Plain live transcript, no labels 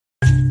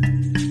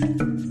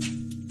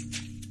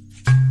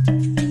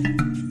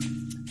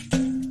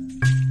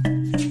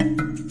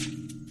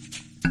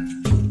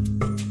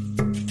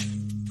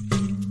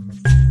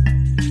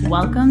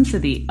Welcome to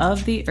the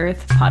Of the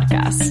Earth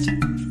podcast.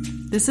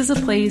 This is a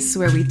place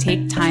where we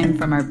take time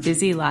from our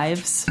busy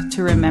lives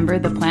to remember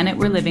the planet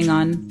we're living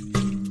on,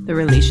 the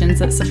relations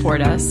that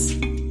support us,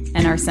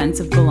 and our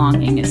sense of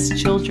belonging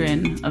as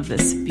children of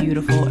this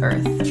beautiful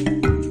earth.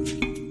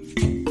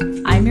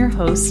 I'm your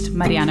host,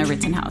 Mariana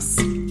Rittenhouse.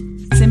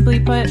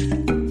 Simply put,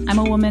 I'm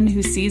a woman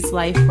who sees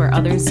life where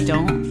others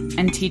don't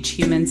and teach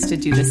humans to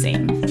do the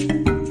same.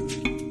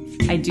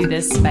 I do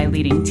this by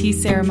leading tea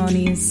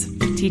ceremonies,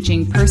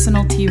 teaching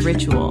personal tea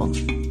ritual,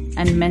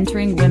 and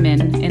mentoring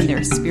women in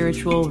their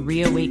spiritual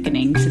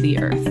reawakening to the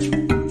earth.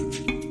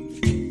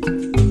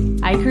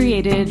 I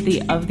created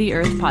the Of the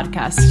Earth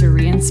podcast to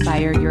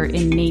re-inspire your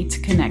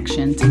innate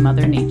connection to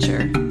Mother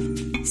Nature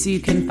so you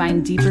can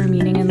find deeper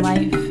meaning in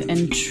life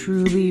and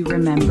truly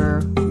remember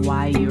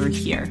why you're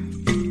here.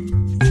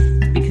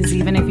 Because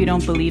even if you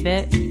don't believe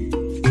it,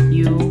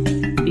 you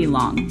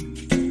belong.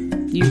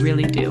 You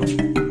really do.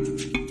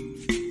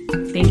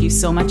 Thank you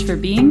so much for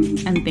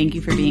being, and thank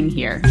you for being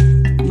here.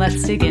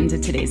 Let's dig into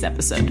today's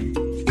episode.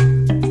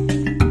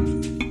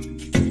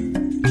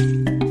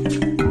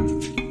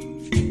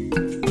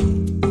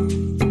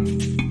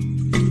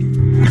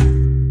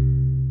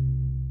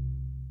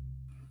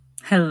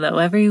 Hello,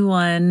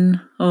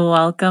 everyone.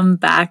 Welcome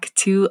back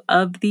to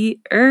Of the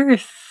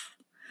Earth.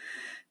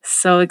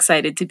 So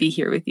excited to be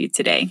here with you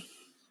today.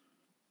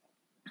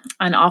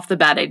 And off the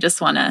bat, I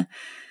just want to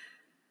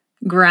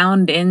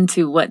ground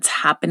into what's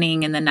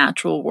happening in the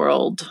natural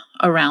world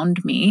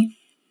around me.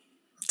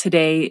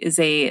 Today is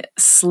a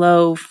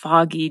slow,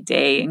 foggy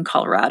day in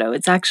Colorado.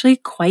 It's actually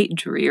quite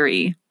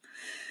dreary.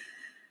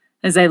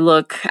 As I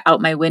look out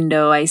my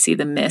window, I see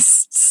the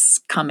mists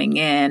coming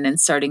in and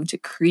starting to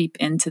creep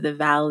into the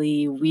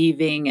valley,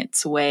 weaving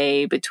its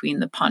way between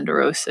the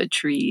ponderosa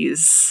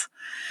trees.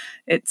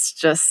 It's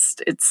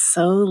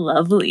so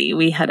lovely.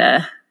 We had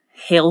a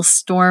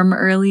hailstorm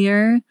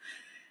earlier,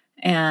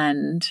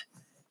 and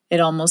it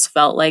almost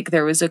felt like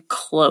there was a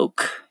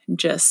cloak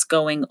just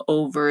going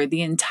over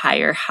the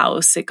entire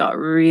house. It got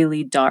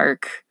really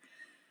dark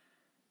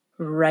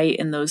right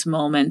in those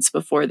moments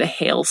before the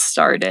hail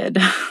started.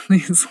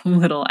 These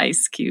little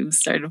ice cubes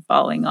started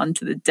falling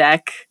onto the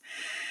deck.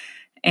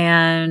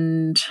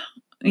 And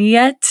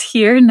yet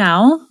here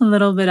now, a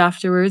little bit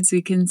afterwards,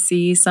 we can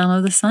see some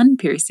of the sun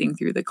piercing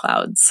through the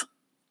clouds.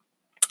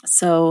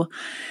 So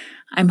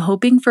I'm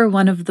hoping for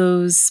one of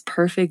those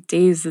perfect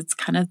days that's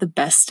kind of the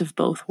best of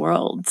both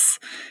worlds.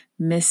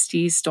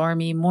 Misty,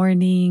 stormy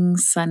morning,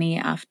 sunny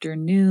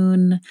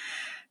afternoon.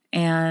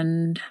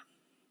 And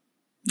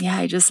yeah,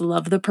 I just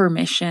love the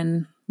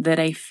permission that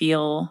I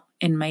feel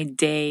in my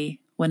day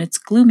when it's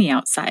gloomy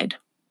outside.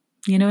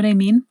 You know what I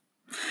mean?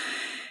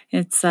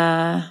 It's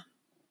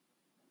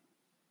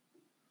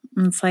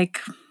like,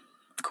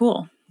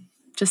 cool.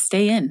 Just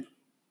stay in.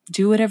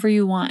 Do whatever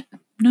you want.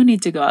 No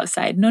need to go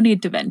outside. No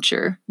need to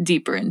venture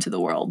deeper into the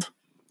world.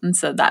 And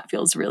so that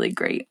feels really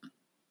great.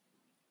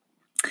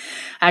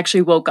 I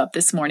actually woke up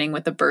this morning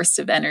with a burst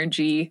of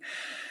energy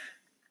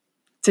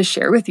to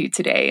share with you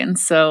today. And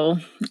so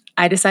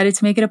I decided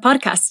to make it a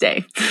podcast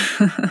day.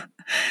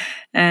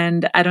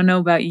 And I don't know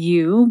about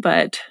you,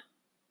 but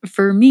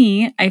for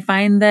me, I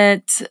find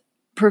that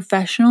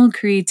professional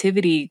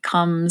creativity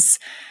comes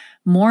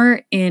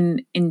more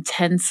in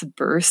intense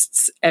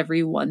bursts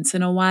every once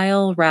in a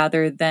while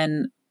rather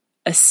than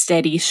a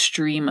steady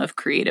stream of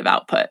creative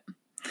output.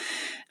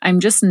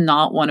 I'm just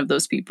not one of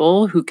those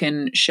people who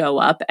can show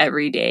up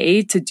every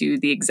day to do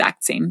the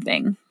exact same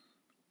thing.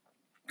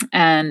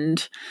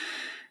 And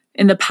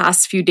in the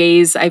past few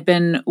days, I've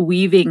been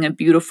weaving a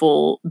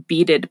beautiful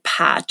beaded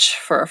patch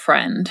for a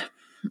friend.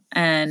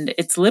 And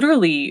it's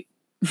literally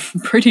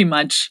pretty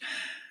much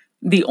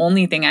the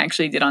only thing I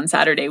actually did on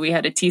Saturday. We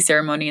had a tea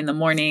ceremony in the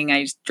morning.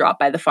 I dropped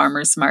by the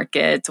farmer's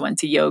market, went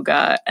to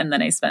yoga, and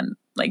then I spent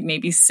like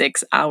maybe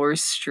 6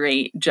 hours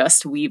straight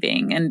just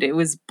weaving, and it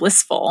was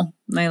blissful.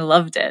 I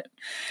loved it.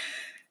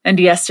 And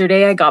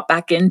yesterday I got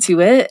back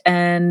into it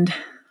and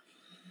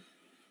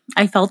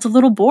I felt a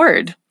little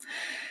bored.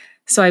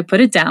 So I put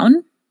it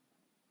down.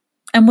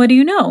 And what do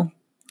you know?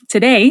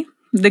 Today,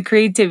 the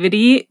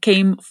creativity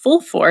came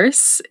full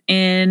force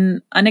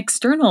in an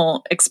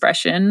external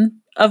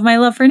expression of my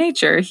love for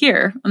nature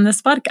here on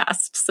this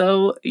podcast.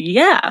 So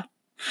yeah,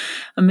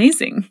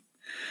 amazing.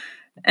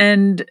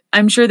 And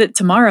I'm sure that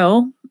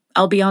tomorrow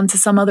I'll be on to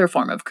some other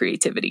form of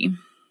creativity.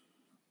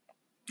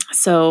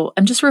 So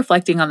I'm just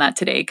reflecting on that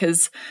today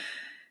because,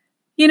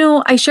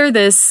 I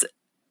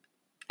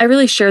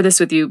really share this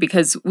with you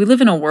because we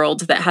live in a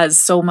world that has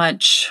so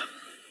much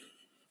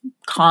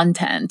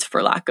content,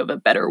 for lack of a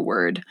better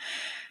word.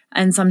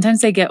 And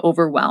sometimes I get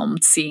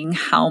overwhelmed seeing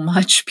how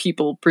much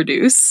people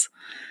produce.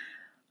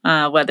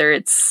 Whether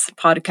it's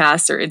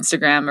podcasts or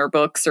Instagram or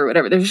books or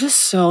whatever, there's just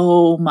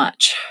so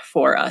much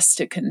for us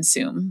to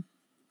consume.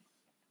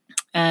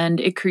 And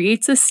it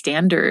creates a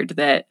standard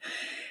that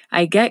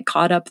I get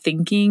caught up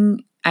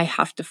thinking I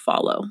have to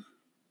follow.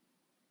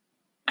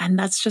 And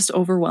that's just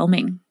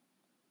overwhelming.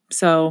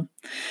 So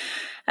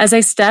as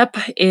I step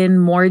in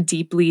more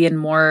deeply and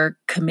more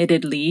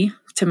committedly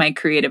to my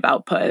creative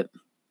output,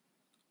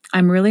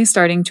 I'm really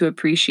starting to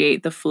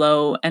appreciate the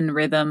flow and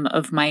rhythm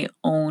of my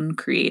own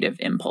creative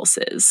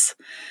impulses.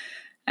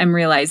 I'm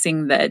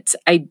realizing that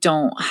I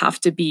don't have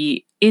to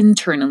be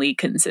internally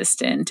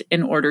consistent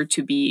in order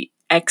to be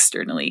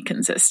externally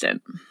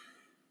consistent.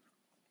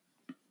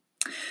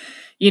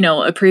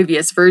 A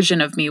previous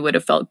version of me would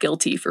have felt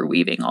guilty for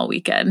weaving all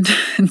weekend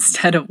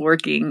instead of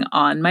working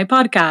on my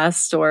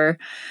podcast or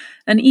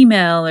an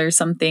email or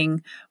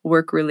something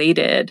work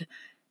related.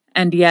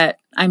 And yet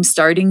I'm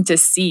starting to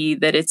see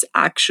that it's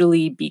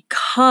actually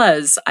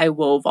because I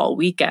wove all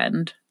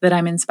weekend that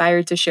I'm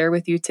inspired to share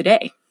with you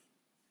today.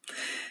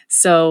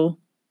 So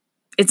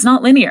it's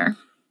not linear.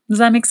 Does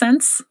that make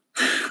sense?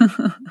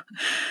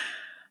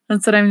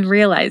 That's what I'm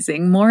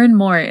realizing more and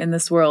more in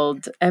this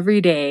world.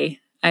 Every day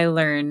I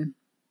learn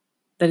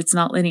that it's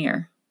not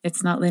linear.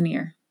 It's not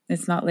linear.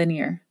 It's not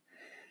linear.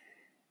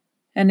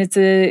 And it's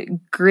a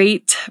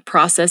great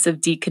process of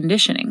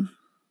deconditioning.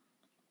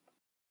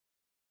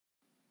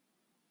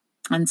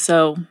 And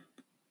so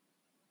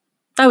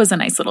that was a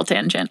nice little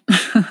tangent.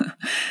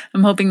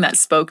 I'm hoping that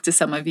spoke to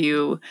some of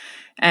you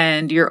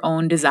and your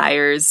own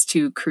desires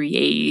to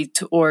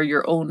create or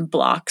your own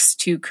blocks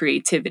to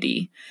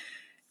creativity.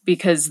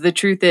 Because the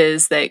truth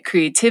is that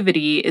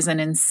creativity is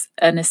an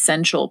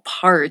essential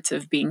part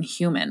of being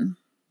human.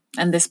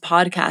 And this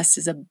podcast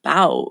is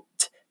about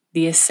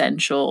the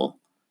essential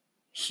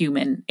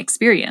human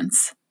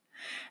experience.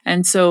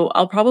 And so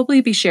I'll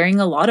probably be sharing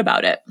a lot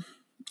about it,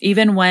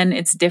 even when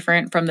it's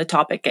different from the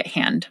topic at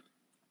hand.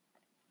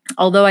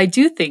 Although I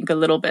do think a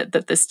little bit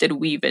that this did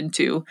weave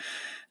into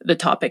the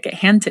topic at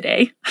hand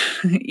today,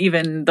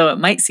 even though it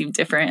might seem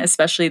different,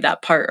 especially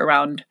that part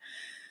around,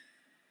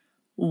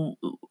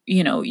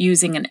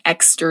 using an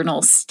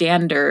external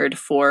standard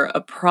for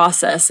a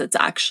process that's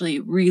actually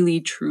really,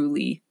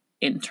 truly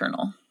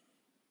internal.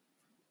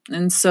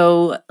 And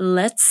so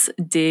let's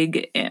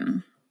dig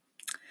in.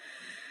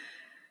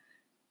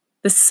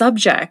 The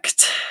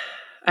subject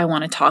I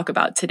want to talk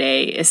about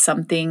today is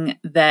something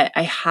that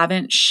I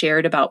haven't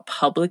shared about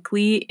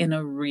publicly in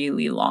a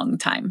really long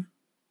time.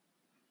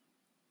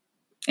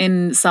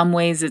 In some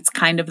ways, it's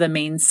kind of the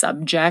main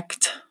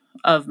subject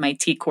of my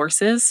T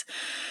courses,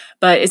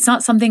 but it's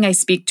not something I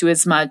speak to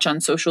as much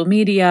on social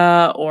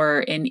media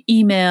or in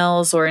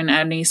emails or in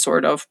any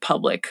sort of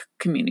public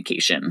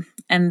communication.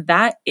 And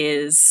that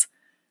is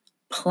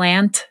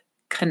plant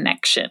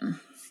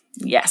connection.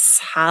 Yes,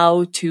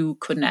 how to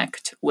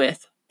connect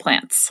with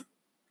plants.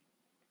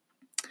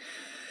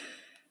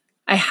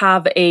 I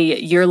have a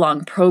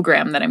year-long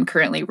program that I'm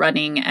currently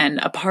running, and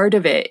a part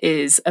of it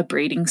is a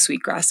Braiding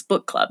Sweetgrass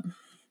book club.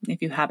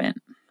 If you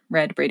haven't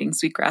read Braiding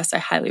Sweetgrass, I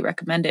highly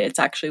recommend it. It's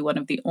actually one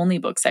of the only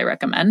books I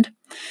recommend.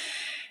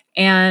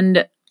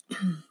 And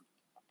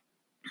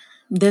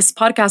this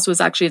podcast was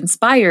actually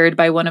inspired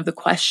by one of the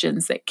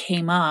questions that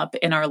came up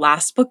in our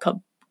last book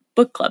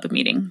club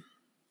meeting.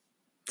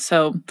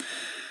 So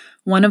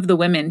one of the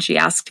women, she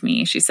asked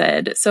me, she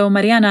said, "So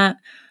Mariana,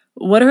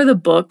 what are the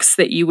books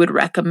that you would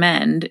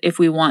recommend if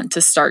we want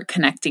to start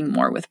connecting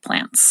more with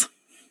plants?"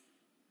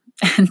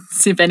 And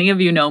if any of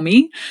you know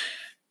me,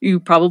 you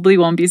probably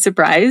won't be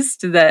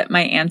surprised that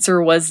my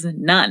answer was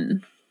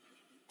none.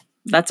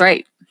 That's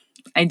right.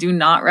 I do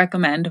not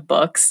recommend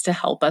books to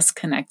help us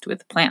connect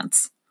with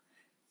plants.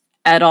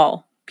 At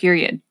all.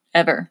 Period.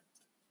 Ever.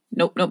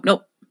 Nope.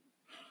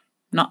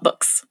 Not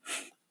books.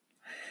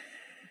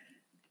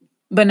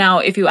 But now,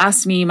 if you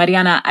ask me,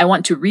 Mariana, I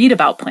want to read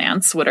about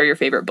plants, what are your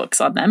favorite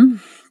books on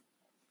them?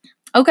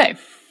 Okay,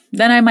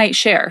 then I might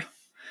share,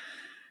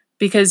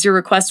 because your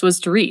request was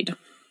to read.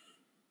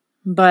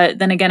 But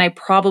then again, I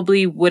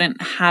probably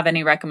wouldn't have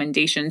any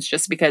recommendations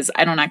just because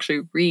I don't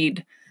actually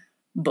read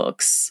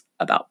books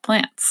about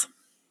plants.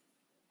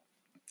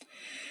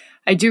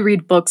 I do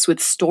read books with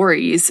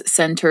stories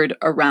centered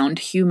around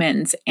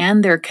humans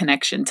and their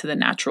connection to the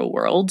natural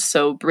world.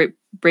 So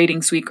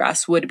Braiding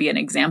Sweetgrass would be an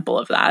example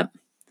of that.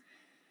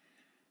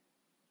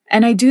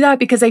 And I do that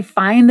because I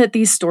find that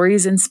these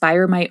stories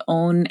inspire my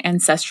own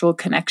ancestral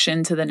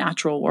connection to the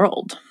natural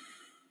world.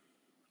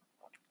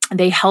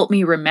 They help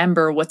me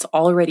remember what's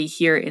already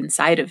here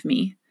inside of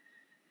me.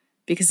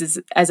 Because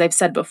as I've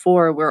said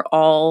before, we're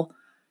all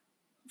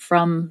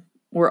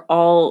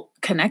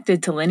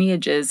connected to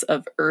lineages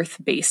of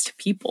earth-based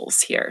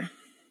peoples here.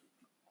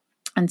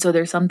 And so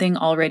there's something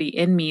already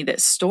in me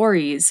that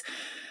stories,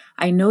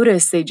 I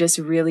notice they just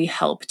really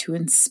help to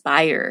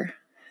inspire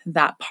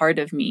that part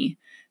of me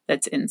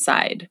that's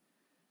inside.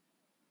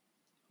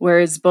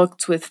 Whereas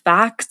books with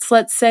facts,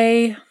 let's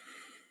say,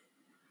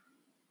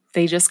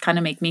 they just kind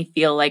of make me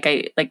feel like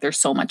there's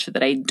so much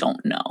that I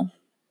don't know.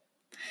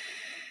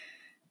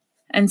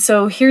 And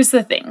so here's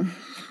the thing.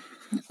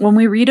 When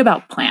we read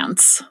about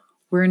plants,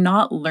 we're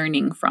not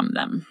learning from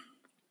them.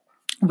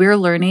 We're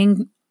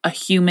learning a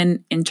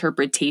human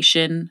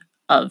interpretation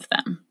of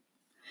them.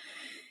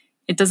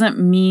 It doesn't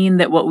mean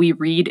that what we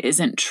read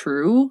isn't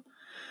true,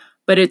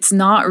 but it's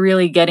not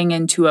really getting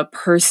into a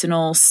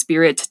personal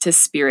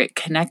spirit-to-spirit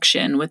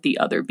connection with the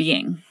other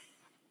being.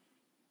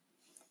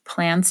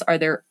 Plants are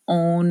their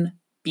own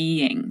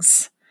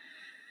beings.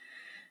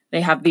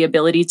 They have the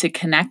ability to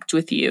connect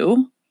with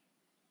you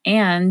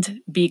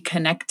and be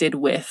connected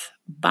with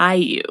by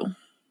you.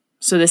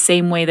 So the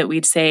same way that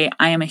we'd say,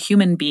 I am a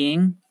human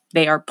being,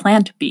 they are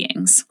plant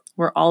beings.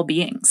 We're all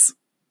beings.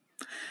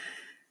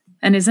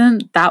 And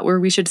isn't that where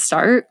we should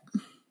start?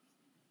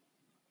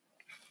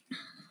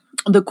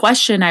 The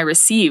question I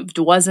received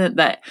wasn't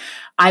that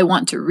I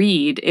want to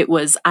read, it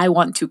was I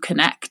want to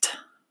connect.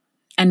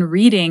 And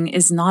reading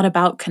is not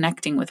about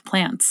connecting with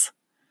plants.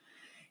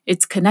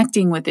 It's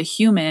connecting with a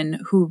human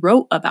who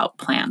wrote about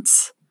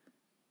plants.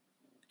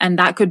 And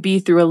that could be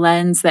through a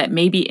lens that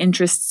maybe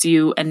interests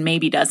you and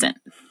maybe doesn't.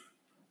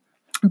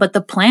 But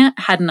the plant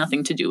had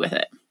nothing to do with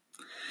it.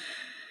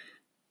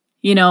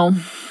 You know,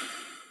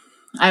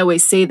 I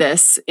always say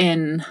this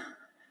in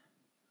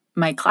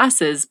my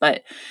classes,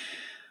 but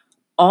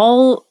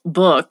all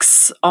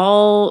books,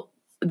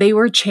 they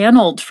were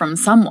channeled from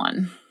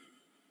someone,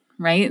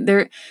 right?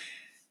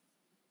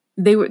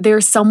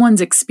 They're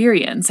someone's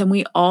experience, and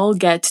we all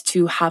get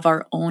to have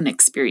our own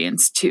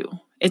experience too.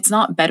 It's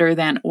not better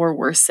than or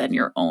worse than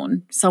your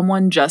own.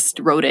 Someone just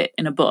wrote it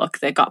in a book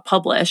that got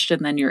published,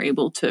 and then you're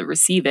able to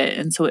receive it.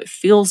 And so it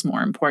feels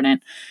more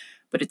important,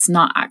 but it's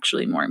not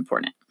actually more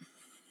important.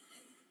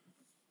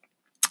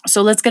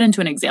 So let's get into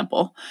an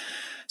example.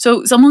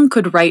 So someone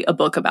could write a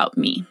book about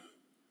me.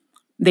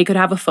 They could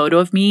have a photo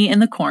of me in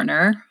the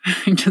corner,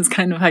 which is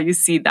kind of how you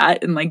see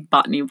that in like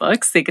botany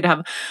books. They could have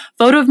a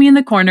photo of me in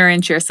the corner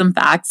and share some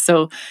facts.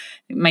 So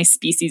my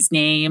species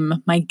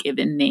name, my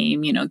given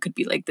name, it could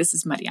be like, this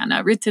is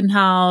Mariana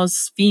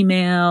Rittenhouse,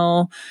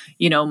 female,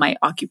 my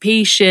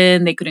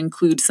occupation. They could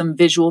include some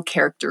visual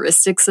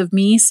characteristics of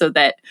me so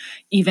that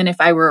even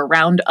if I were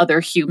around other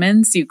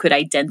humans, you could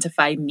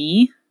identify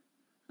me.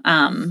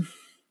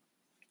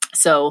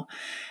 So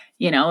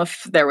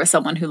if there was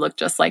someone who looked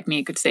just like me,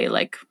 you could say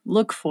like,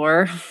 look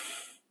for,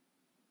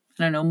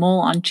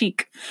 mole on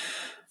cheek.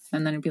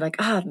 And then it'd be like,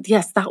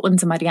 yes, that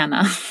one's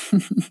Mariana.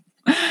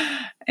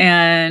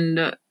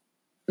 And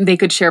they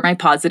could share my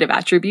positive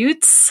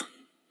attributes.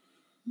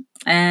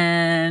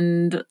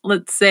 And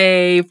let's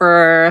say,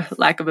 for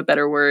lack of a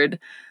better word,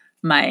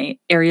 my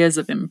areas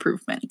of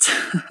improvement.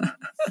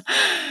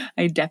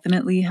 I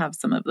definitely have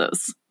some of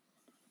those.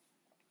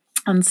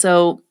 And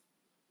so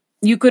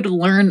you could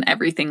learn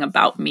everything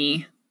about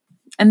me,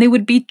 and they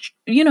would be,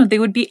 they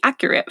would be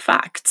accurate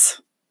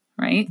facts,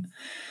 right?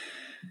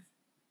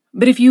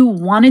 But if you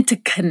wanted to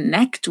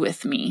connect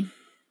with me,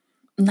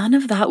 none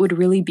of that would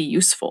really be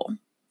useful,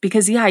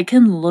 because I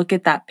can look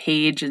at that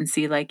page and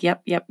see like,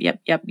 yep,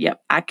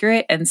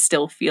 accurate, and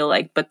still feel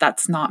like, but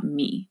that's not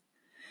me.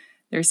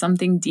 There's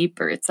something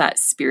deeper. It's that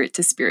spirit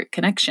to spirit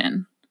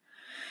connection.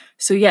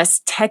 So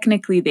yes,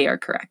 technically they are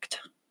correct.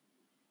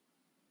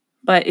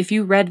 But if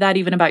you read that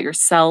even about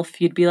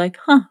yourself, you'd be like,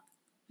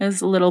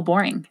 it's a little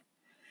boring.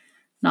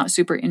 Not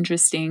super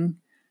interesting,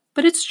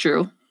 but it's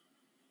true.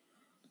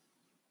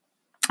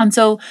 And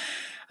so I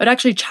would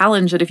actually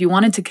challenge that if you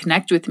wanted to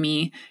connect with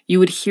me, you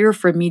would hear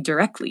from me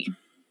directly.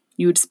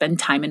 You would spend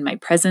time in my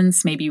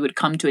presence. Maybe you would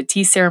come to a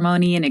tea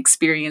ceremony and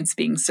experience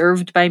being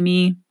served by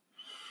me.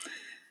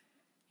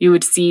 You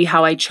would see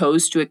how I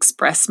chose to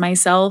express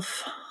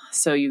myself.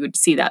 So you would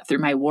see that through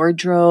my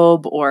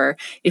wardrobe, or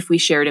if we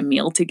shared a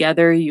meal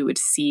together, you would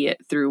see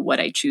it through what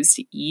I choose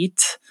to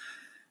eat.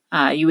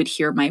 You would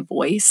hear my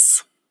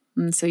voice.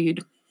 And so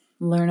you'd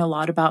learn a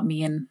lot about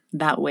me in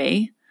that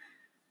way.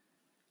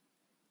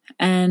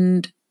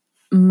 And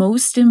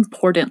most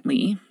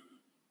importantly,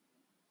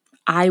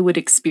 I would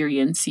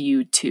experience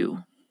you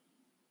too.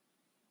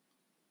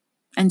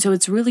 And so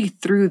it's really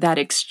through that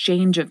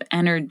exchange of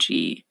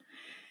energy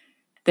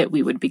that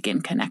we would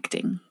begin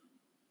connecting.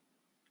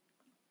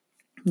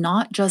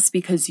 Not just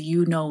because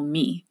you know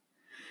me,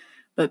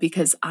 but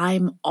because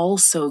I'm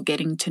also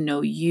getting to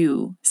know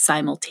you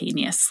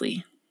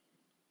simultaneously.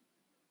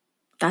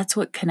 That's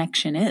what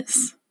connection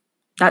is.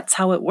 That's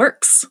how it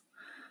works.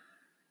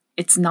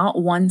 It's not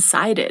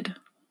one-sided.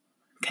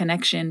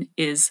 Connection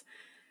is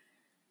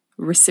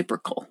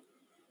reciprocal.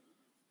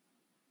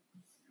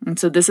 And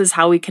so this is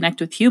how we connect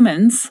with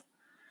humans.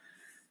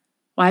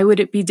 Why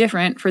would it be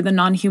different for the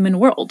non-human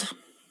world?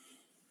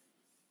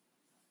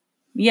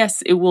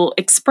 Yes, it will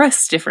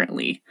express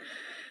differently,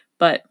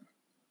 but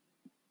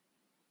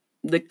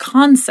the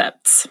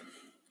concepts,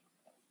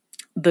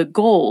 the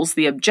goals,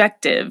 the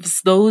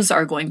objectives, those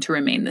are going to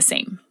remain the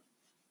same.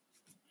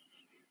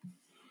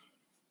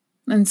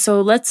 And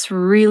so let's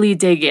really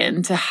dig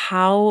into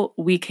how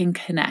we can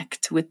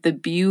connect with the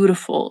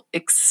beautiful,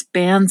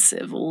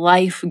 expansive,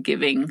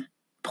 life-giving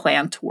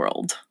plant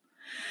world.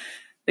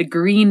 The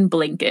green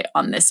blanket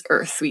on this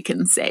earth, we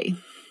can say.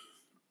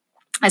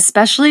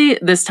 Especially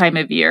this time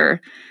of year,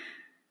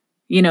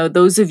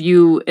 those of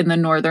you in the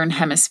Northern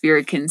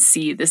Hemisphere can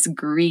see this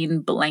green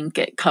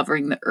blanket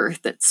covering the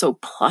earth that's so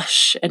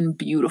plush and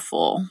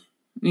beautiful.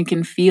 You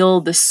can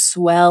feel the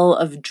swell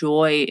of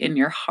joy in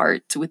your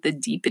heart with the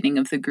deepening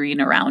of the green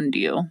around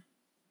you.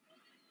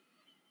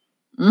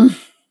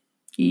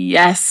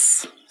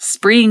 Yes,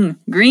 spring,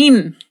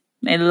 green.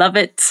 I love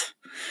it.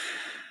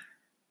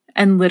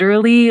 And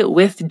literally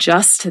with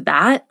just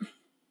that,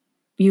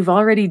 you've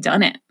already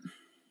done it.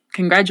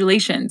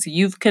 Congratulations.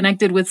 You've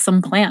connected with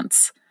some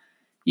plants.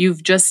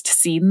 You've just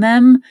seen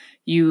them,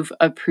 you've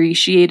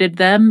appreciated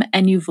them,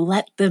 and you've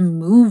let them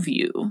move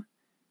you.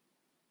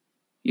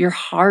 Your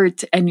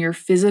heart and your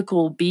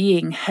physical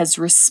being has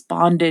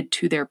responded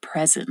to their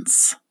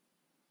presence.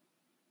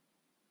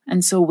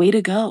 And so, way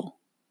to go.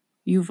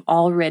 You've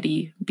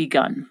already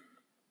begun.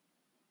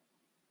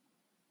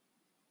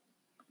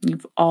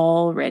 You've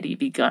already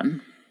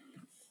begun.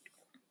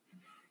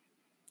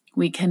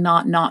 We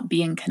cannot not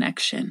be in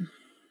connection.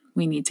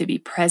 We need to be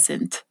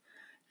present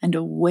and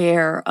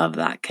aware of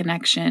that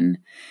connection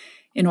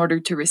in order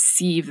to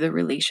receive the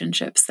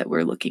relationships that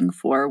we're looking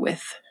for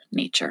with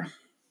nature.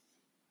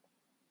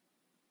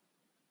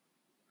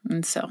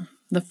 And so,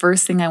 the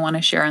first thing I want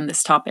to share on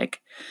this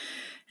topic,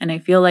 and I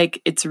feel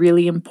like it's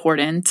really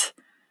important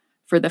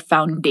for the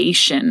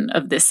foundation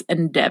of this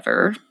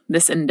endeavor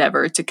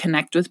to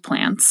connect with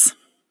plants,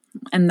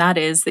 and that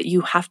is that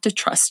you have to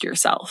trust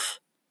yourself.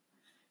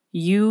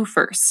 You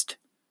first.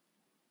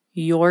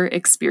 Your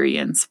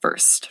experience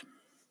first.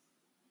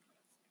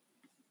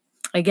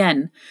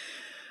 Again,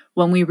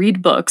 when we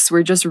read books,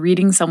 we're just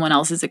reading someone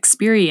else's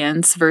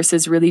experience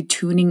versus really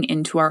tuning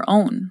into our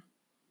own.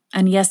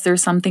 And yes,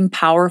 there's something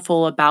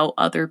powerful about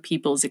other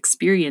people's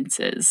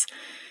experiences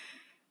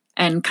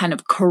and kind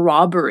of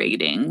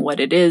corroborating what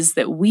it is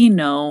that we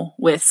know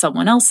with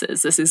someone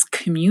else's. This is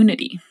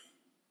community.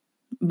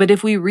 But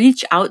if we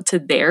reach out to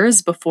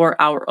theirs before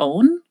our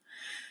own,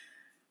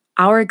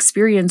 our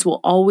experience will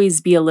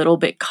always be a little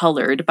bit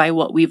colored by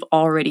what we've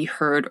already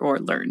heard or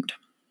learned.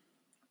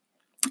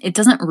 It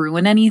doesn't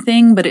ruin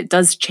anything, but it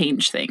does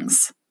change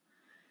things.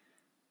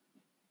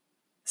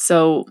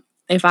 So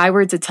if I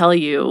were to tell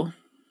you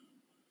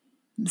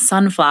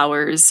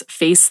sunflowers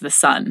face the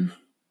sun,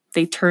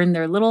 they turn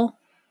their little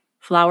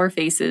flower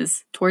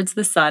faces towards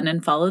the sun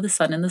and follow the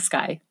sun in the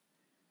sky,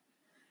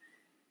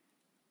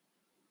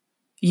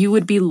 you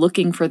would be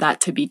looking for that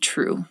to be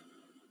true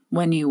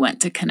when you went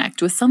to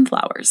connect with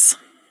sunflowers.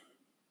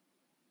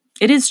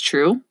 It is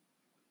true.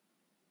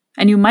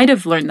 And you might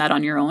have learned that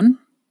on your own.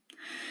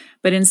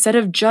 But instead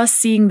of just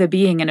seeing the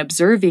being and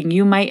observing,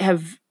 you might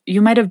have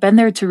been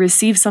there to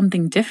receive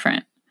something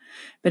different.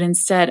 But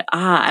instead,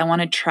 I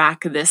want to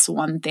track this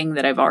one thing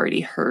that I've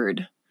already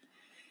heard.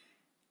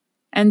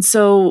 And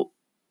so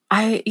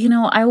I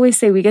always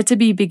say we get to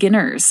be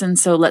beginners. And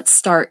so let's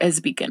start as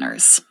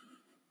beginners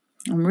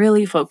and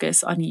really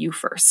focus on you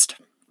first.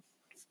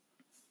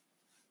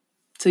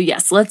 So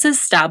yes, let's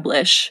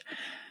establish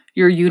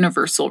your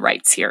universal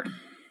rights here.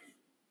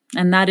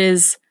 And that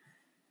is,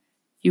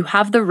 you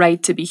have the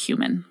right to be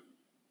human.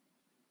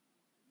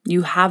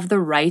 You have the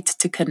right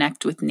to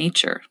connect with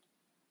nature.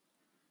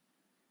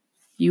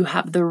 You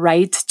have the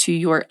right to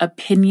your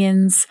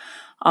opinions,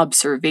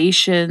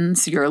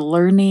 observations, your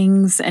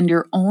learnings, and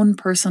your own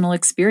personal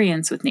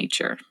experience with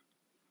nature.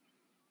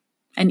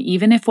 And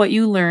even if what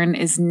you learn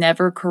is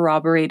never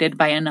corroborated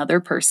by another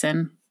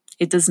person,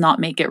 it does not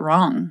make it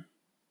wrong.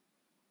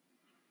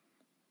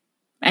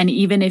 And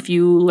even if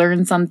you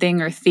learn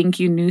something or think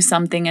you knew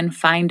something and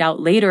find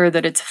out later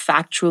that it's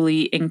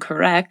factually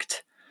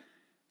incorrect,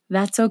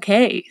 that's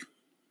okay.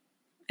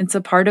 It's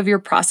a part of your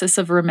process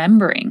of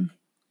remembering.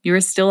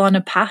 You're still on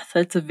a path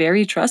that's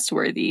very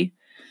trustworthy.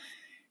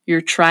 You're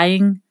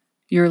trying,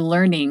 you're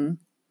learning,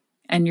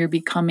 and you're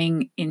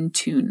becoming in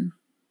tune.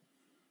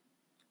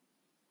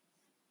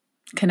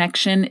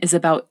 Connection is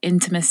about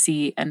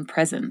intimacy and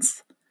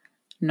presence,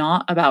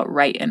 not about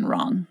right and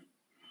wrong.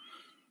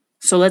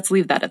 So let's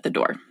leave that at the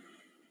door.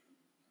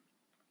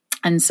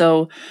 And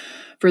so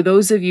for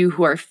those of you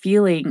who are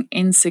feeling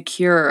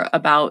insecure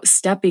about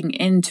stepping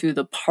into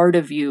the part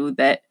of you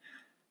that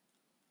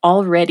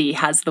already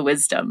has the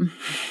wisdom,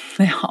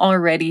 that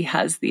already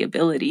has the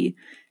ability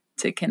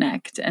to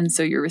connect, and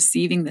so you're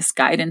receiving this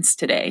guidance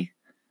today,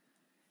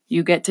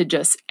 you get to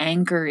just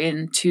anchor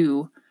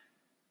into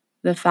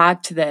the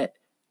fact that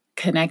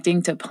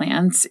connecting to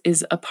plants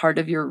is a part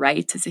of your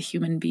right as a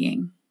human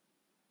being.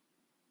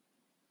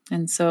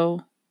 And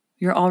so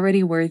you're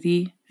already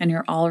worthy and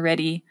you're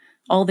already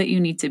all that you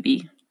need to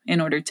be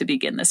in order to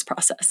begin this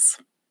process.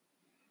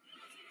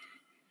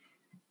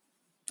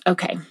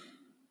 Okay,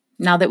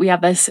 now that we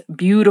have this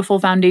beautiful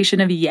foundation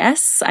of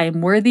yes, I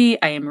am worthy,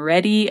 I am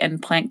ready,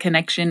 and plant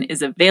connection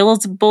is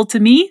available to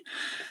me,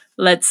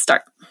 let's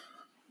start.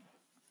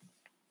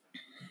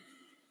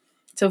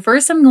 So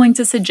first, I'm going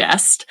to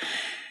suggest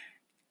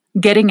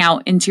getting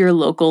out into your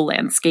local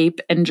landscape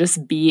and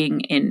just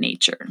being in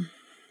nature.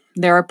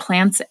 There are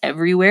plants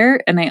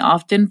everywhere, and I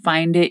often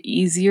find it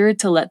easier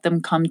to let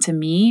them come to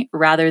me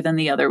rather than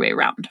the other way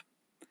around.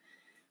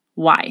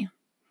 Why?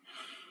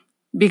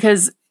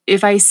 Because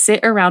if I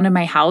sit around in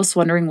my house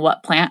wondering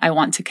what plant I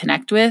want to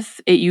connect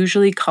with, it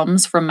usually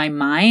comes from my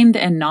mind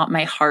and not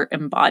my heart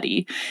and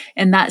body.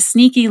 And that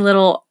sneaky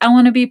little, I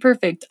want to be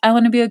perfect, I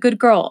want to be a good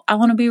girl, I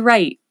want to be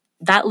right,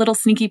 that little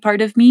sneaky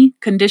part of me,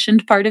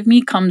 conditioned part of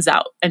me, comes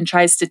out and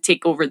tries to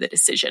take over the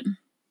decision.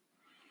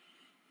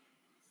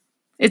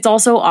 It's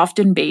also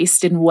often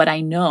based in what I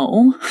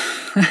know.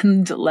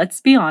 And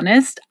let's be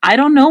honest, I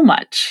don't know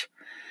much.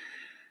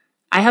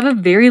 I have a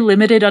very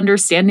limited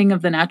understanding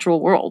of the natural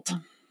world.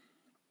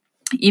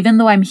 Even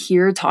though I'm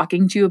here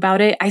talking to you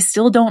about it, I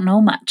still don't know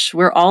much.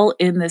 We're all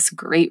in this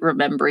great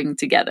remembering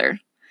together.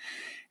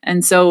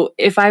 And so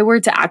if I were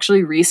to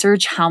actually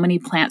research how many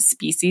plant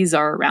species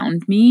are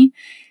around me,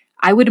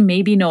 I would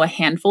maybe know a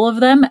handful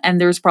of them,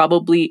 and there's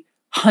probably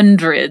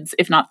hundreds,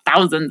 if not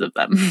thousands of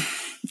them.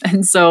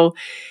 And so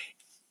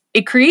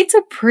it creates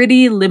a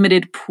pretty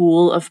limited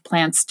pool of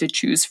plants to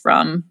choose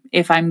from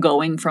if I'm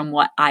going from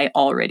what I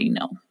already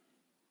know.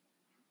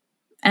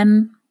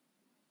 And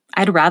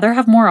I'd rather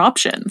have more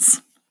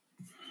options.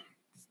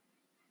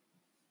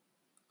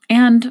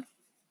 And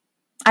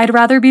I'd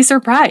rather be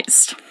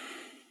surprised.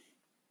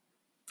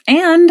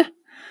 And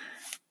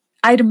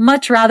I'd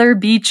much rather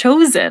be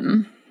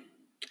chosen.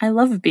 I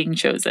love being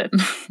chosen.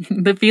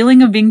 The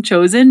feeling of being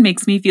chosen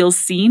makes me feel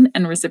seen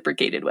and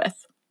reciprocated with.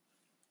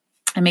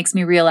 It makes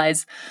me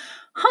realize,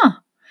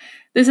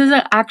 this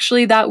isn't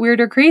actually that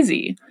weird or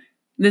crazy.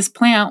 This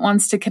plant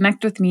wants to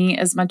connect with me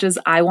as much as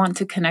I want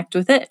to connect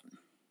with it.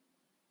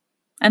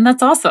 And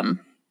that's awesome.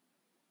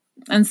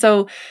 And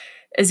so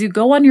as you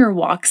go on your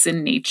walks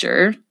in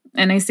nature,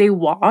 and I say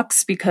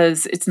walks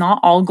because it's not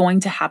all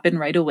going to happen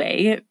right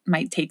away. It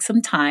might take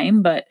some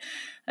time, but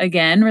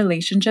again,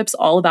 relationships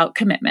all about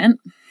commitment.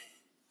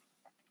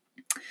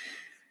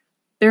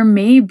 There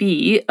may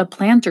be a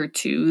plant or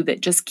two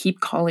that just keep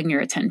calling your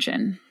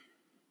attention.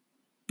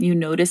 You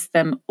notice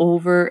them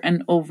over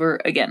and over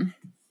again.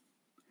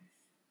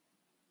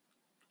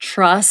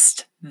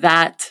 Trust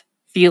that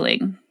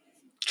feeling.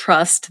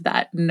 Trust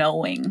that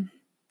knowing.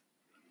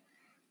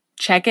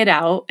 Check it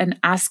out and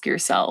ask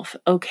yourself,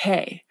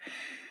 okay,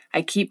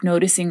 I keep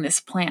noticing this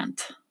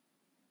plant.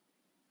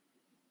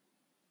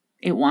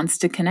 It wants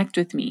to connect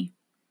with me.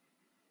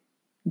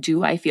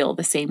 Do I feel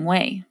the same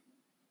way?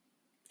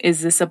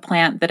 Is this a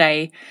plant that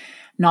I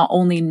not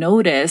only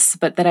notice,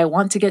 but that I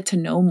want to get to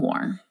know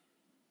more?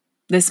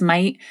 This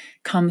might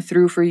come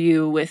through for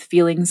you with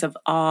feelings of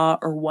awe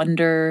or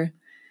wonder.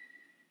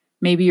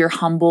 Maybe you're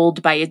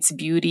humbled by its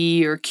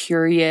beauty or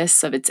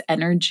curious of its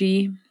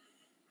energy.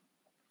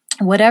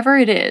 Whatever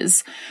it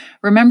is,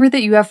 remember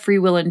that you have free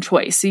will and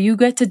choice, so you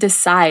get to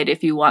decide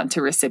if you want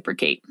to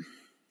reciprocate.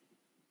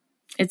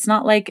 It's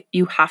not like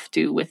you have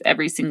to, with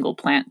every single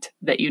plant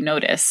that you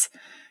notice,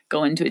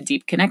 go into a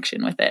deep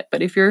connection with it.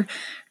 But if you're,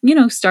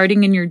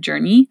 starting in your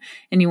journey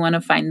and you want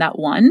to find that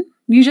one,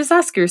 you just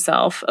ask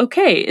yourself,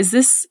 okay, is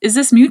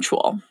this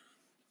mutual?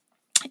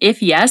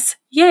 If yes,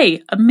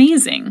 yay,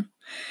 amazing.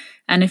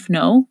 And if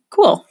no,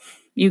 cool.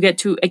 You get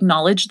to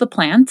acknowledge the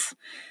plant,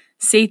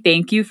 say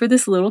thank you for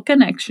this little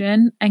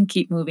connection, and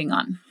keep moving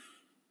on.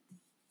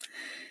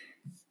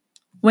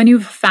 When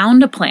you've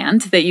found a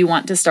plant that you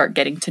want to start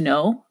getting to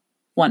know,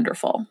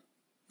 wonderful.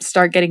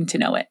 Start getting to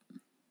know it.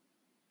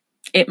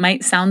 It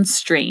might sound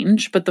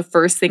strange, but the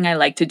first thing I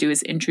like to do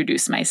is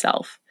introduce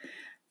myself.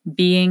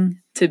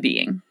 Being to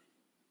being.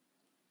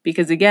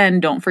 Because again,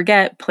 don't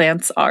forget,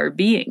 plants are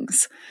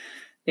beings.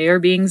 They are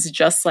beings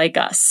just like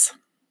us.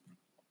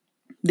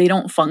 They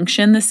don't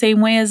function the same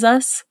way as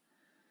us.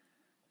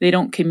 They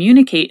don't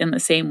communicate in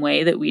the same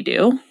way that we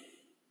do,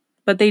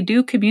 but they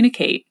do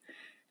communicate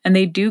and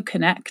they do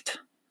connect.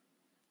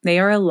 They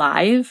are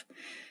alive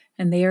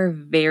and they are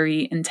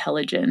very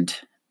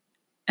intelligent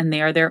and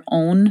they are their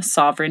own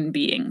sovereign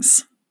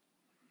beings.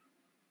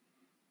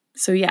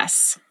 So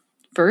yes,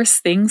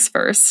 first things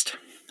first,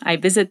 I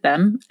visit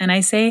them and I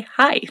say,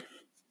 hi.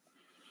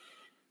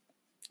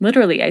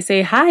 Literally, I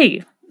say,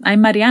 hi,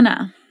 I'm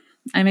Mariana.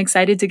 I'm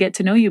excited to get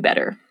to know you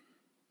better.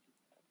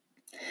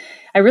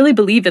 I really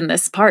believe in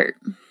this part.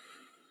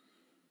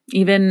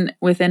 Even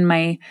within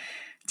my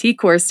tea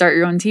course, Start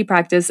Your Own Tea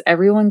Practice,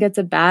 everyone gets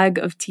a bag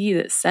of tea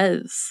that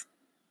says,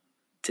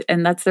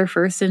 and that's their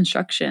first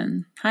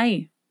instruction.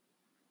 Hi.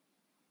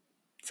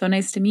 So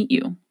nice to meet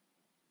you.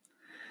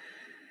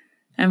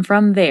 And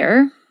from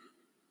there,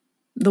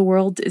 the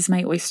world is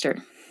my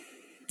oyster.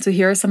 So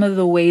here are some of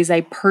the ways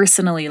I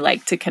personally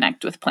like to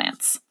connect with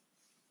plants.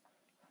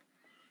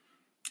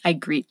 I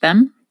greet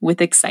them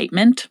with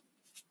excitement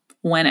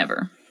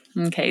whenever.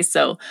 Okay,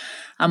 so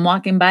I'm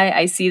walking by,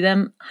 I see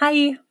them.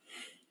 Hi.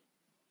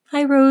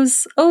 Hi,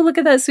 Rose. Oh, look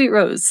at that sweet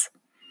rose.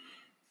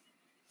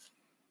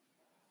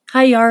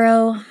 Hi,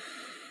 Yarrow.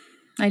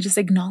 I just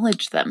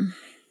acknowledge them.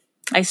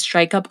 I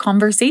strike up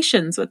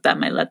conversations with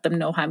them. I let them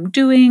know how I'm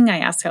doing. I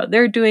ask how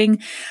they're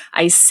doing.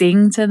 I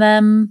sing to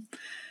them.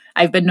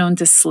 I've been known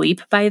to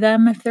sleep by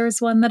them if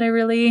there's one that I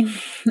really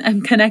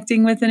am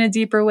connecting with in a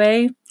deeper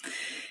way.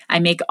 I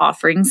make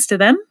offerings to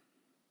them.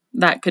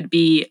 That could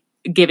be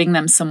giving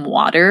them some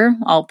water.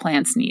 All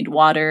plants need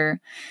water.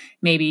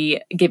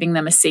 Maybe giving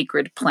them a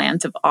sacred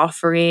plant of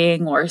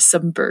offering or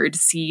some bird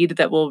seed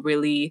that will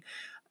really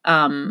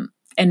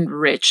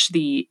enrich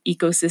the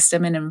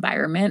ecosystem and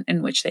environment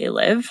in which they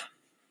live.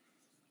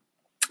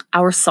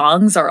 Our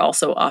songs are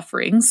also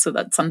offerings, so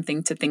that's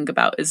something to think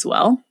about as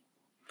well.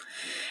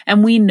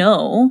 And we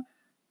know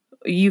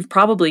you've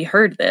probably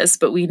heard this,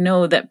 but we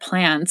know that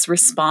plants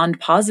respond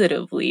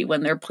positively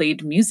when they're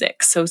played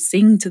music. So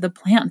sing to the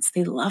plants.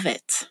 They love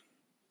it.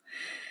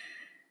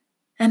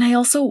 And I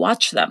also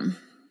watch them.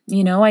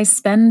 I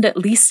spend at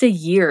least a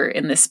year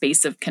in the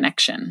space of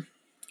connection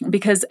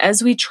because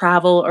as we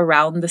travel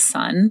around the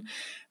sun,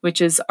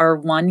 which is our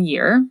 1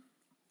 year,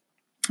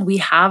 we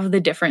have the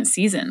different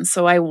seasons.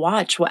 So I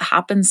watch what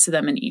happens to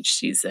them in each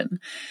season.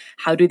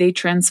 How do they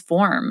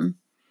transform?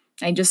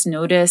 I just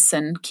notice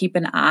and keep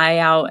an eye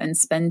out and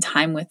spend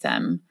time with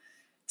them.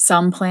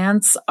 Some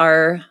plants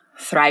are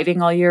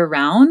thriving all year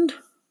round.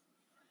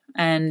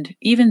 And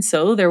even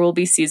so, there will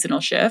be seasonal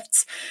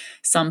shifts.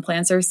 Some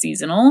plants are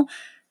seasonal.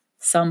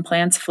 Some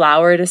plants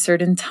flower at a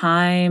certain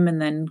time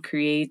and then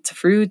create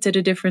fruit at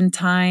a different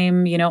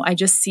time. I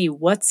just see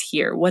what's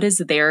here. What is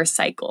their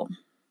cycle?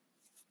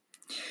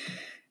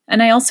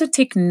 And I also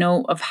take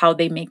note of how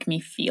they make me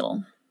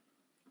feel.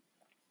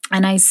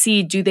 And I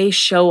see, do they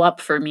show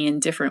up for me in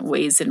different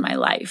ways in my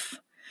life?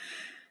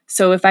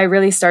 So if I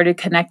really started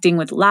connecting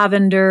with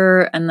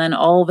lavender and then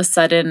all of a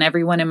sudden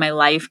everyone in my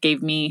life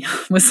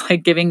was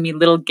like giving me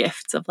little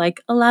gifts of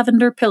like a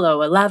lavender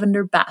pillow, a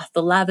lavender bath,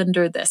 a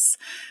lavender this,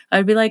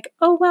 I'd be like,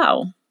 oh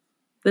wow,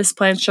 this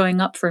plant's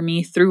showing up for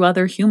me through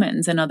other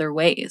humans in other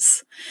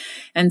ways.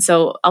 And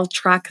so I'll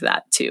track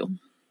that too.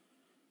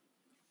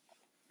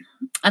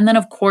 And then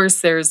of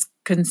course there's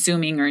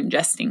consuming or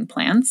ingesting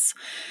plants.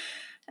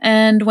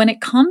 And when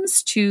it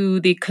comes to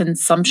the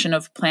consumption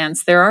of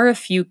plants, there are a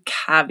few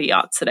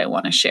caveats that I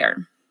want to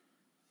share.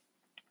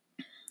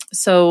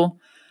 So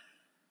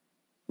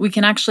we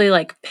can actually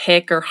like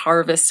pick or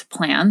harvest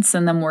plants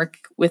and then work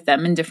with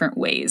them in different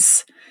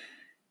ways.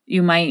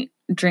 You might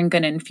drink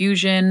an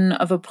infusion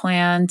of a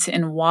plant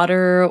in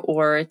water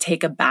or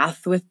take a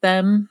bath with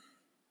them.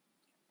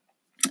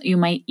 You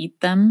might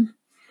eat them.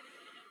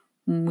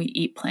 We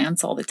eat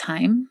plants all the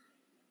time.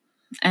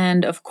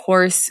 And of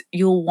course,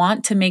 you'll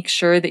want to make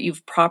sure that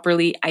you've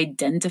properly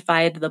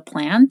identified the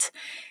plant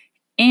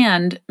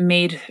and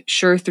made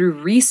sure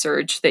through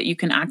research that you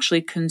can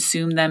actually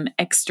consume them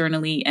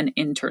externally and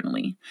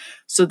internally.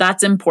 So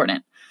that's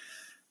important.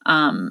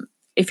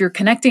 If you're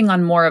connecting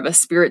on more of a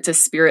spirit to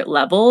spirit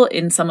level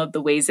in some of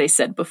the ways I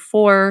said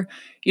before,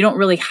 you don't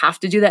really have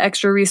to do the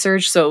extra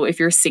research. So if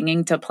you're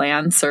singing to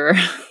plants or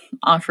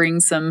offering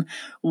some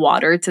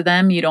water to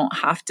them, you don't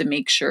have to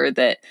make sure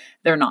that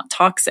they're not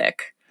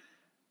toxic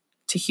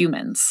to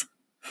humans.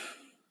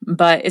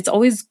 But it's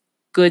always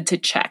good to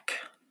check.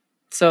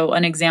 So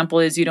an example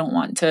is you don't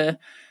want to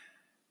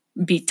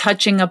be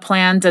touching a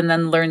plant and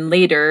then learn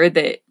later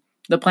that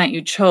the plant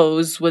you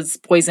chose was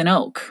poison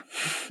oak.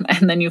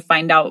 And then you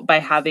find out by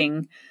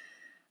having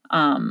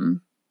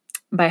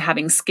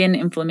skin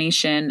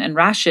inflammation and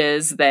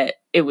rashes that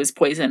it was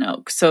poison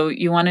oak. So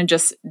you want to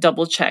just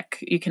double check.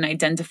 You can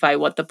identify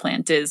what the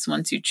plant is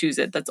once you choose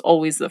it. That's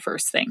always the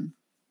first thing.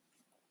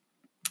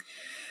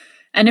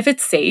 And if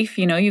it's safe,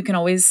 you can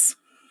always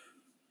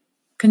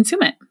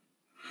consume it.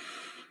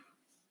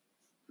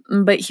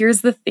 But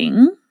here's the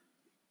thing,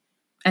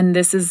 and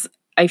this is,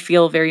 I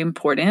feel, very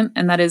important,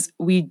 and that is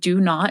we do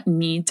not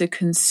need to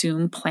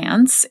consume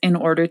plants in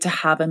order to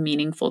have a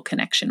meaningful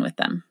connection with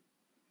them.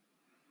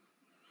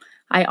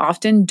 I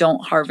often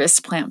don't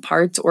harvest plant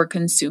parts or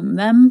consume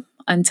them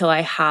until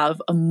I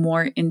have a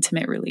more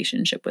intimate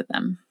relationship with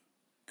them.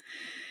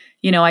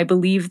 I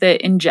believe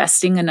that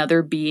ingesting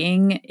another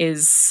being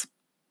is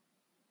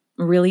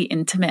really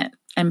intimate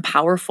and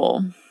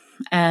powerful.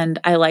 And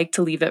I like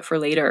to leave it for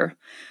later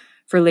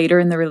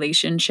in the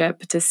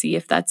relationship to see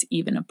if that's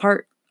even a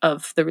part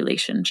of the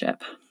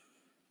relationship.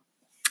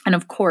 And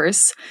of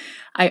course,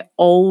 I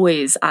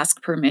always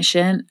ask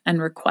permission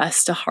and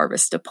request to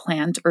harvest a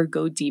plant or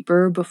go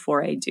deeper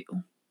before I do.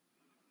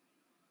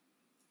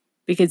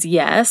 Because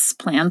yes,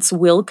 plants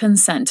will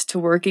consent to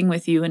working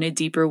with you in a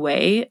deeper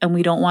way, and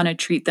we don't want to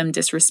treat them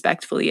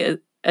disrespectfully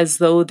as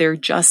though they're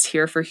just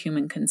here for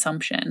human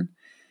consumption.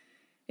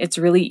 It's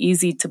really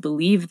easy to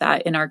believe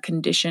that in our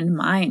conditioned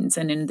minds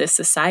and in this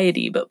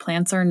society, but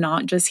plants are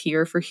not just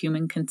here for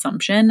human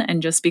consumption.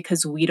 And just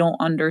because we don't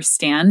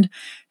understand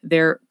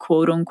their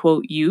quote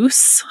unquote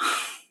use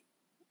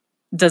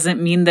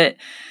doesn't mean that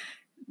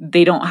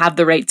they don't have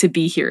the right to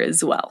be here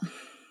as well.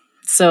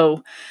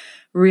 So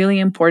really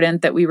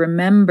important that we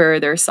remember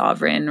they're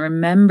sovereign,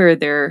 remember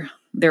their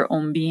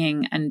own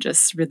being, and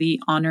just really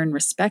honor and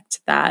respect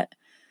that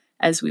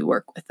as we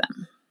work with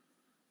them,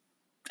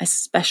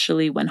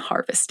 especially when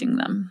harvesting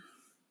them.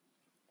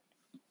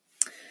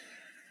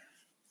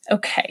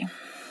 Okay,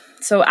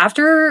 so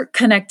after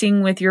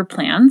connecting with your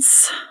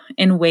plants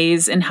in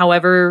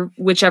whichever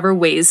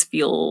ways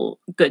feel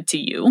good to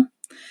you,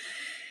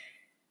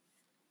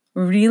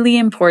 really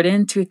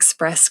important to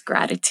express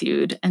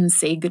gratitude and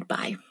say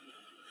goodbye.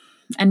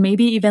 And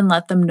maybe even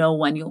let them know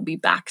when you'll be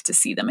back to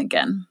see them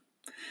again.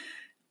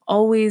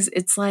 Always,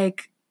 it's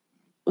like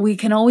we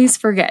can always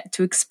forget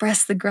to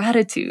express the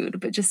gratitude,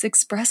 but just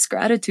express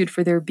gratitude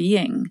for their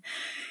being.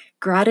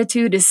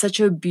 Gratitude is such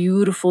a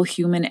beautiful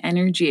human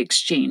energy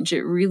exchange.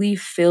 It really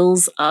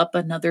fills up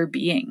another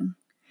being.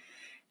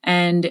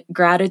 And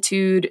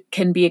gratitude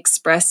can be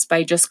expressed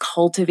by just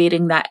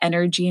cultivating that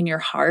energy in your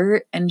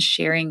heart and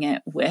sharing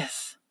it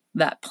with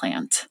that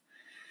plant.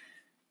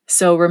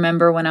 So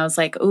remember when I was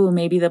like, oh,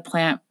 maybe the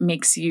plant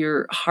makes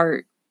your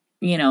heart,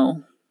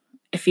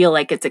 feel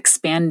like it's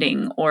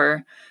expanding,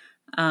 or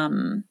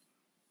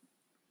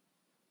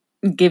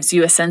gives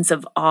you a sense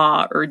of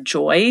awe or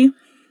joy.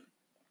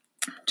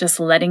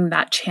 Just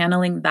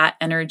channeling that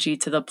energy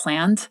to the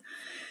plant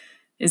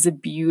is a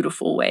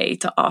beautiful way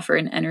to offer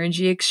an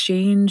energy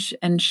exchange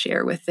and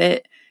share with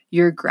it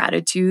your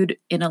gratitude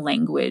in a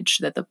language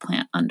that the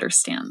plant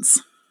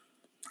understands.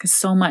 Because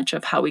so much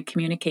of how we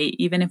communicate,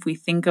 even if we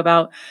think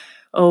about,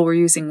 we're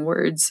using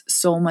words,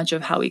 so much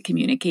of how we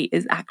communicate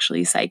is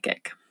actually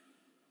psychic.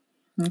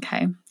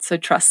 Okay, so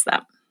trust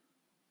that.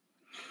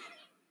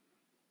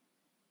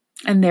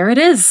 And there it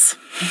is.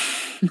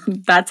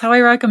 That's how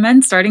I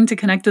recommend starting to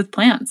connect with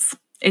plants.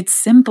 It's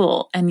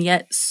simple and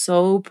yet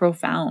so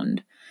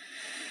profound.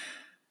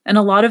 And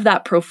a lot of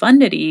that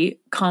profundity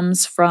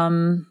comes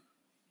from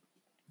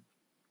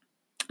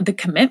the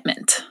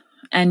commitment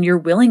and your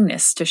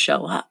willingness to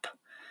show up.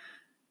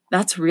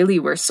 That's really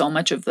where so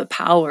much of the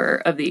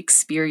power of the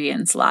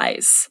experience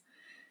lies.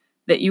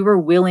 That you were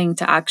willing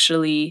to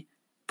actually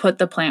put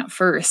the plant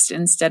first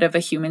instead of a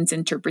human's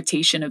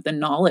interpretation of the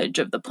knowledge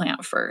of the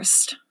plant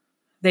first.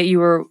 That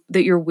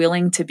you're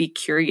willing to be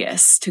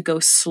curious, to go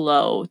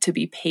slow, to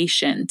be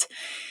patient,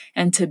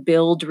 and to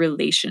build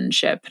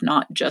relationship,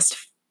 not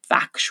just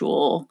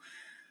factual,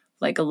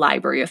 like a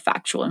library of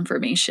factual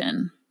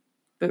information,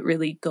 but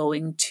really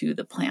going to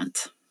the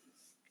plant.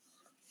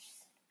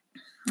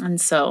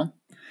 And so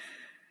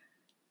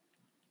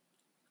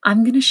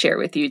I'm going to share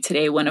with you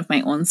today one of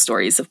my own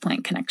stories of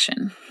plant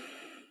connection,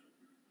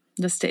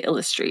 just to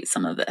illustrate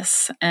some of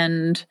this.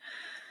 And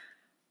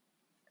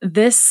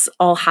this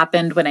all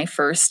happened when I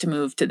first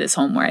moved to this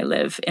home where I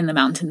live in the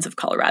mountains of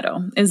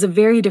Colorado. It was a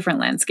very different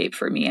landscape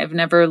for me. I've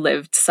never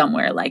lived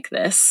somewhere like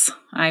this.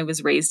 I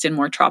was raised in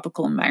more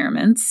tropical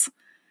environments.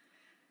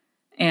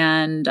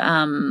 And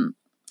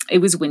it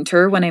was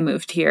winter when I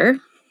moved here.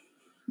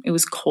 It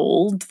was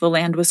cold. The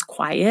land was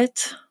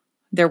quiet.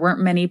 There weren't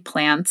many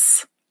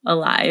plants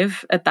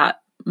alive at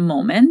that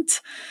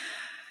moment,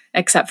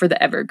 except for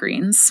the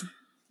evergreens.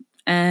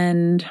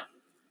 And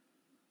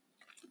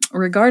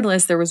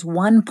regardless, there was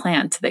one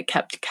plant that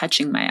kept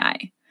catching my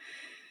eye.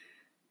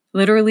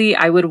 Literally,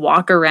 I would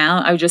walk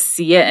around, I would just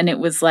see it, and it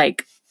was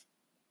like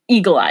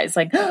eagle eyes,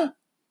 like, oh,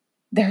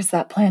 there's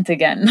that plant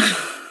again.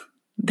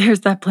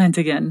 There's that plant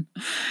again.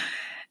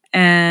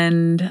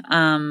 And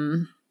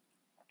I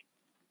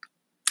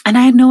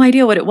had no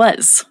idea what it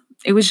was.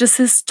 It was just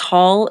this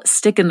tall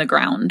stick in the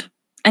ground,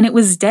 and it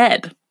was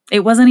dead. It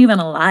wasn't even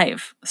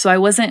alive. So I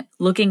wasn't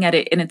looking at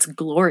it in its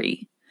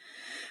glory.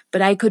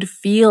 But I could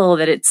feel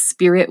that its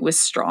spirit was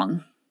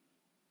strong.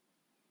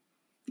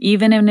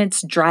 Even in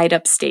its dried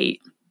up state,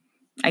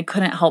 I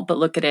couldn't help but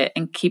look at it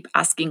and keep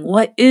asking,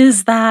 what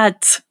is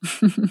that?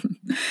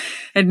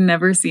 I'd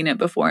never seen it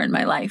before in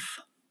my life.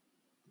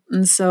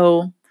 And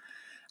so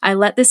I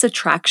let this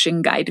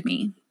attraction guide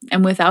me.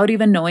 And without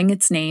even knowing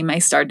its name, I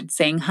started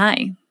saying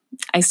hi.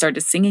 I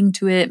started singing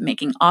to it,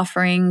 making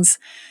offerings,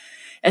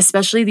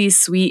 especially these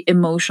sweet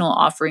emotional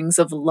offerings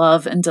of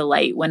love and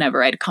delight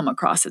whenever I'd come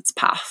across its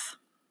path.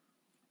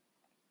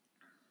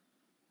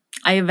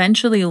 I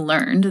eventually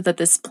learned that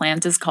this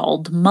plant is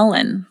called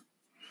mullein.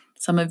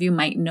 Some of you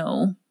might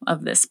know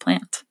of this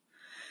plant.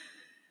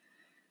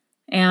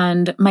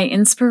 And my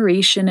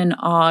inspiration and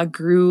awe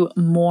grew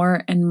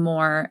more and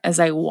more as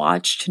I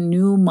watched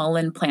new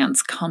mullein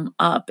plants come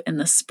up in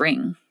the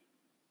spring.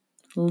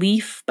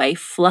 Leaf by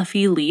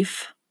fluffy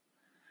leaf.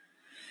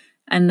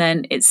 And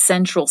then its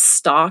central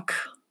stalk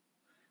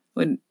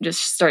would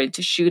just started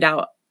to shoot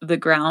out the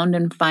ground,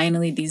 and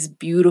finally these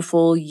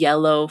beautiful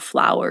yellow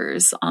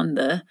flowers on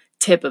the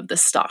tip of the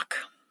stalk.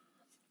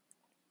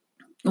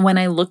 When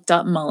I looked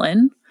up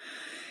mullein,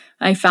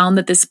 I found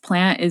that this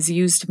plant is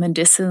used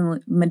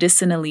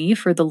medicinally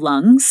for the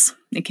lungs.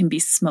 It can be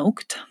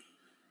smoked.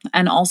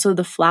 And also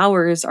the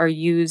flowers are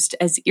used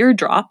as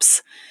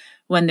eardrops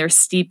when they're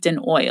steeped in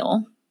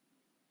oil.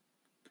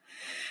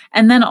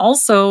 And then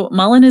also,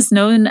 mullein is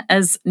known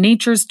as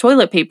nature's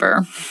toilet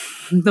paper.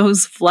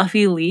 Those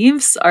fluffy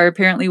leaves are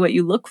apparently what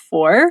you look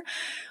for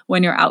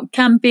when you're out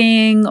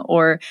camping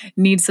or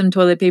need some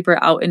toilet paper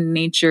out in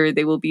nature.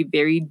 They will be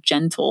very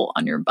gentle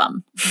on your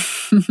bum.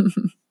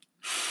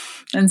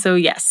 And so,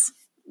 yes,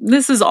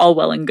 this is all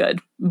well and good,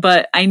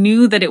 but I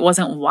knew that it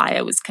wasn't why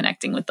I was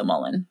connecting with the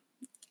mullein.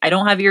 I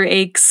don't have ear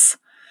aches.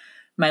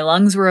 My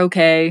lungs were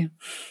okay.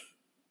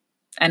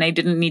 And I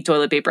didn't need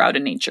toilet paper out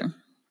in nature.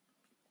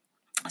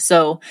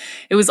 So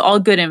it was all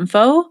good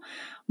info,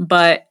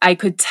 but I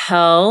could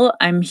tell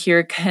I'm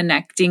here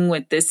connecting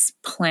with this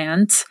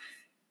plant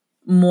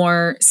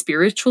more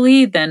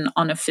spiritually than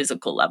on a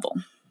physical level.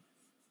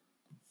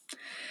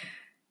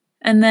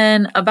 And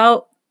then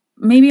about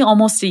maybe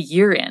almost a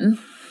year in,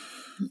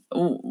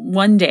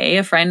 one day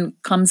a friend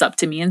comes up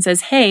to me and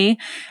says, hey,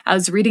 I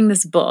was reading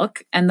this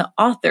book and the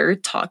author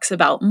talks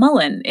about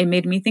mullein. It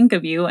made me think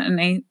of you. And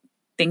I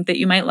think that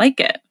you might like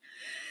it.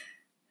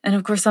 And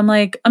of course, I'm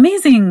like,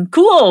 amazing,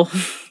 cool.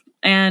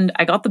 And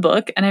I got the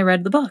book and I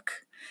read the book.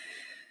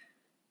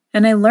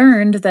 And I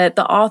learned that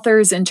the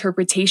author's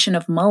interpretation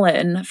of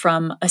mullein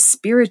from a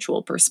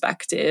spiritual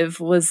perspective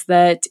was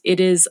that it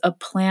is a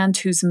plant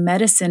whose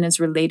medicine is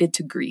related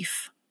to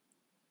grief.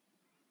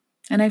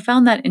 And I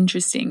found that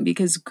interesting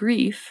because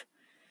grief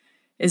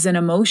is an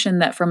emotion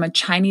that from a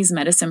Chinese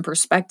medicine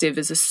perspective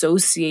is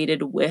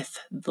associated with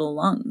the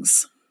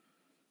lungs.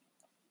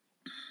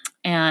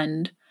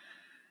 And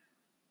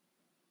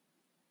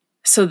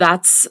so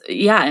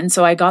and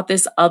so I got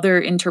this other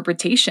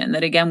interpretation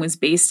that again was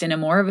based in a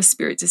more of a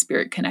spirit to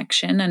spirit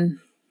connection. And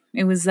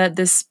it was that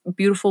this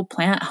beautiful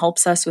plant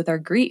helps us with our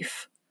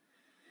grief.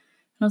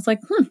 And I was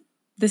like,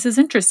 this is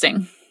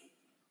interesting.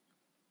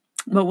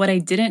 But what I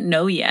didn't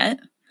know yet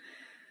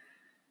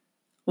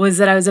was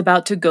that I was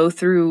about to go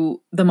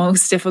through the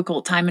most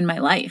difficult time in my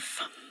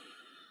life.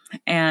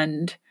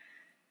 And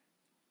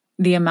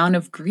the amount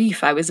of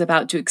grief I was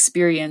about to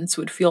experience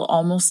would feel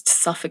almost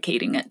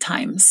suffocating at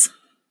times.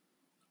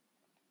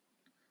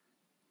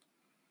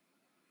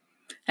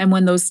 And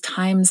when those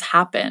times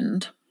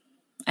happened,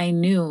 I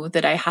knew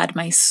that I had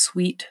my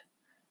sweet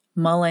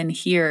mullein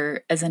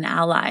here as an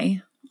ally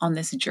on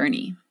this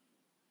journey.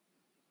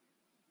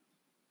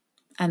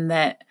 And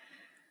that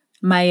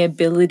my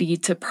ability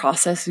to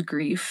process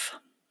grief,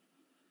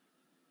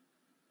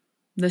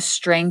 the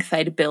strength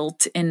I'd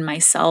built in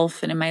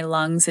myself and in my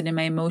lungs and in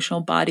my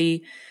emotional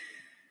body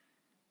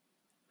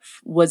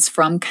was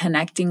from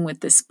connecting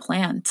with this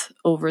plant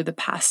over the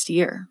past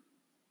year.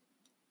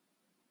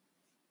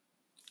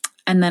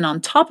 And then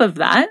on top of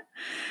that,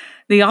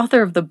 the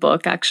author of the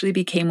book actually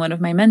became one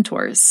of my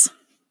mentors,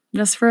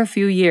 just for a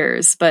few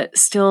years, but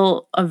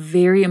still a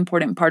very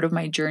important part of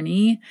my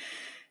journey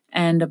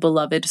and a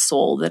beloved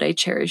soul that I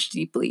cherish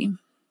deeply.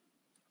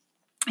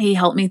 He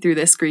helped me through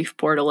this grief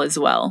portal as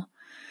well.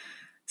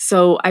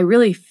 So I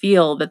really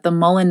feel that the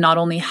mullein not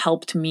only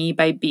helped me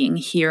by being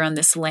here on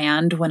this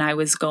land when I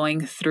was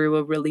going through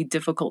a really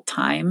difficult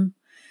time,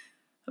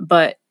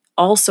 but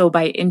also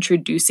by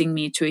introducing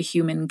me to a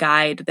human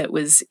guide that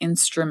was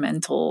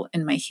instrumental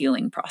in my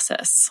healing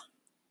process.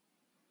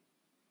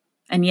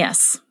 And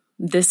yes,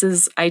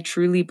 I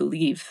truly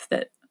believe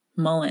that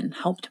mullein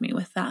helped me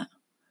with that.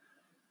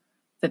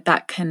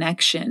 That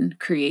connection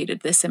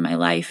created this in my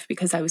life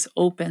because I was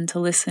open to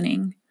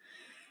listening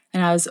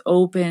and I was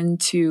open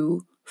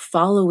to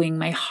following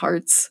my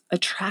heart's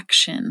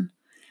attraction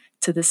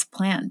to this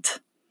plant,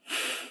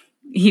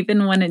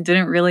 even when it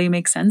didn't really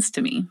make sense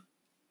to me.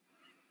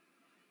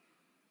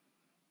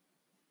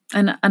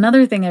 And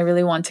another thing I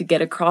really want to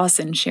get across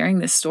in sharing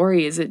this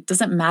story is it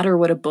doesn't matter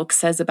what a book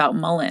says about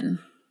mullein.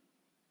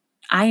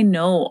 I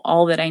know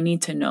all that I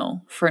need to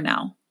know for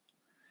now.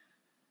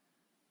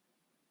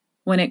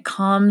 When it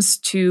comes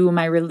to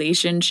my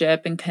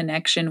relationship and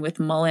connection with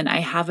mullein, I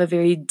have a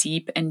very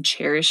deep and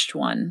cherished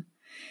one.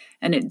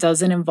 And it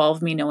doesn't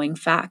involve me knowing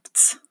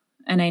facts.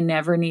 And I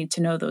never need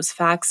to know those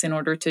facts in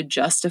order to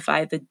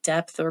justify the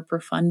depth or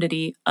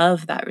profundity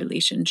of that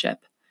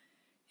relationship.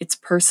 It's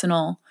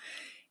personal.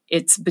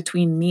 It's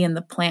between me and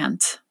the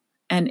plant.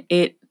 And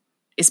it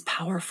is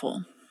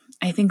powerful.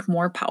 I think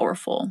more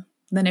powerful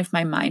than if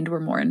my mind were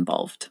more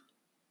involved.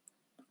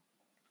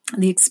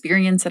 The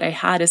experience that I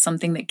had is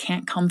something that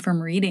can't come from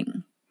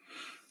reading,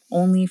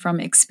 only from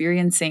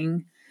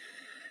experiencing,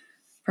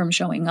 from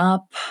showing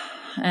up,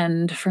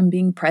 and from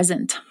being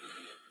present.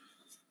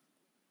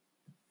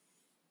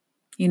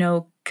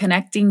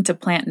 Connecting to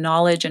plant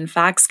knowledge and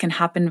facts can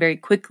happen very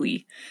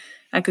quickly.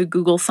 I could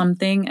Google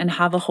something and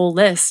have a whole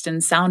list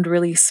and sound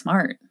really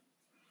smart.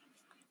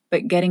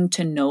 But getting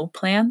to know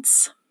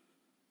plants,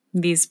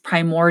 these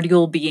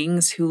primordial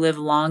beings who live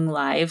long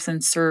lives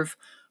and serve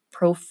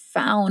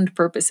profound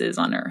purposes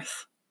on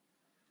earth,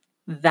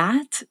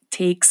 that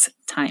takes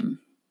time.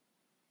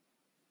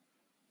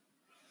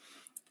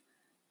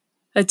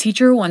 A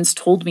teacher once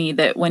told me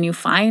that when you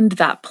find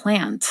that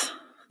plant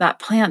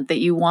that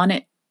you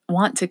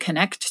want to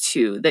connect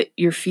to, that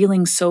you're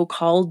feeling so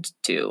called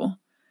to,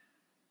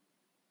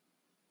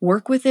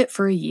 work with it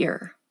for a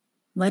year.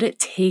 Let it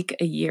take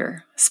a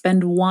year.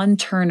 Spend one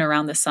turn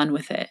around the sun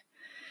with it.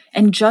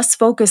 And just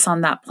focus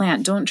on that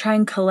plant. Don't try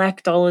and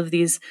collect all of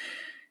these,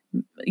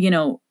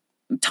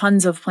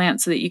 tons of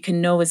plants so that you can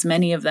know as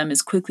many of them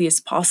as quickly as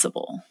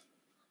possible.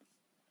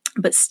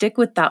 But stick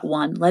with that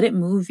one. Let it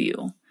move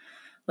you.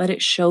 Let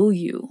it show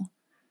you.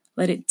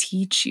 Let it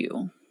teach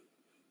you.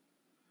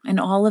 And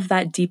all of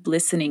that deep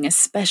listening,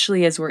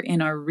 especially as we're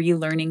in our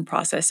relearning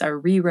process, our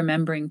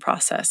re-remembering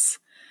process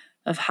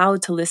of how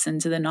to listen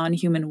to the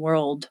non-human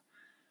world,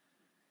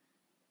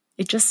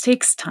 it just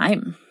takes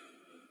time.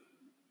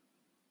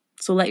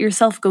 So let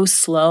yourself go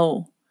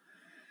slow.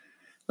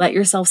 Let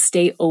yourself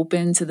stay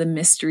open to the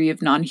mystery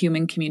of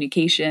non-human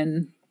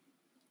communication.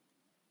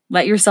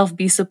 Let yourself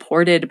be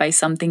supported by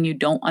something you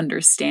don't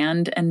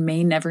understand and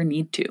may never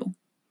need to.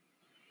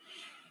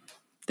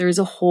 There's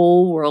a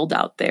whole world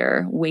out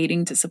there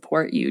waiting to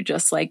support you,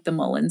 just like the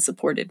mullein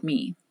supported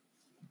me.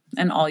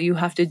 And all you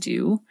have to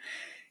do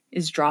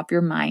is drop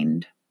your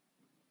mind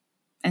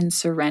and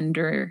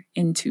surrender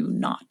into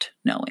not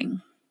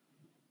knowing.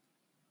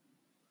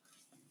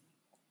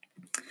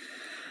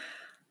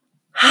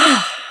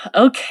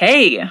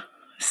 Okay,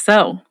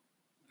 so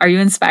are you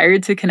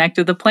inspired to connect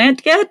with a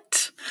plant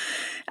yet?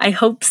 I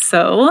hope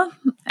so.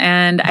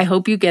 And I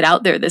hope you get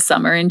out there this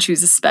summer and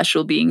choose a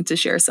special being to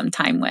share some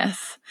time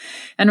with.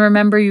 And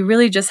remember, you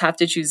really just have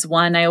to choose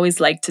one. I always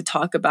like to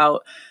talk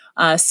about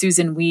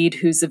Susan Weed,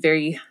 who's a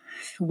very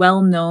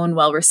well-known,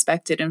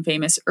 well-respected, and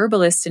famous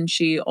herbalist. And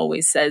she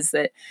always says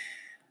that,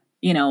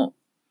 you know,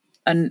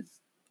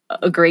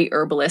 a great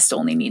herbalist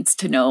only needs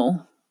to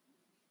know,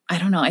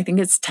 I think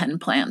it's 10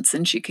 plants,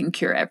 and she can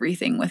cure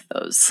everything with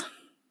those.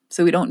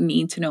 So we don't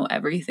need to know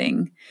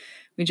everything.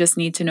 We just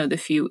need to know the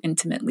few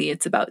intimately.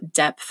 It's about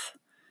depth.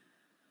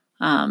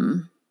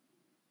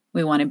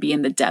 We want to be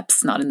in the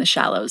depths, not in the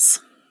shallows.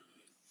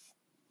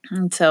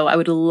 And so I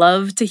would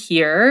love to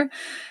hear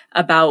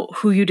about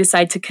who you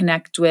decide to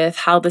connect with,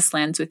 how this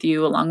lands with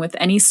you, along with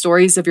any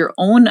stories of your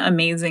own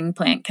amazing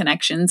plant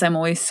connections. I'm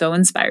always so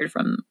inspired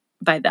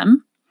by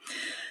them.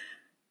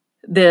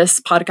 This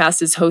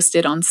podcast is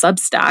hosted on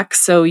Substack,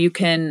 so you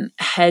can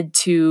head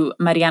to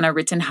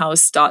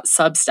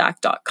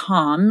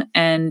marianarittenhouse.substack.com,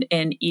 and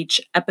in each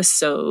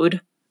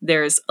episode,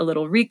 there's a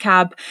little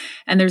recap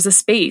and there's a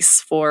space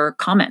for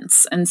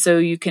comments. And so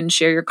you can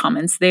share your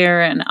comments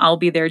there, and I'll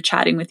be there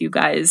chatting with you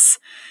guys.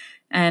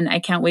 And I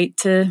can't wait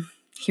to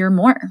hear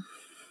more.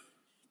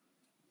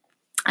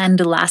 And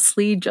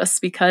lastly,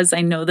 just because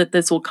I know that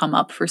this will come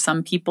up for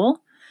some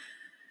people,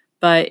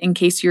 but in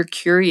case you're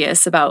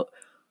curious about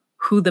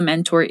who the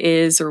mentor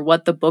is or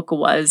what the book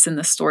was in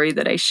the story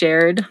that I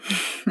shared,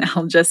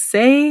 I'll just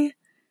say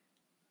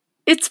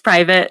it's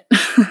private.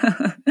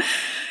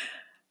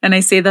 And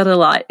I say that a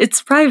lot.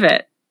 It's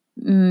private.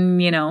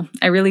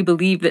 I really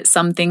believe that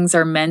some things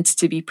are meant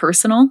to be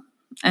personal.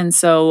 And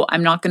so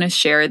I'm not going to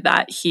share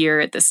that here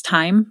at this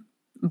time.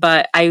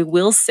 But I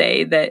will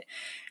say that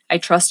I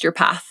trust your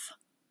path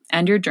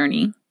and your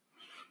journey,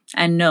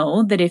 and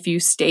know that if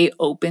you stay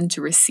open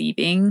to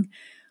receiving,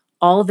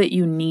 all that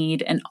you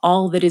need and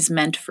all that is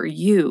meant for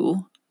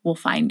you will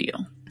find you.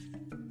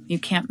 You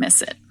can't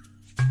miss it.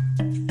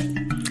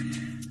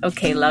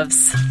 Okay,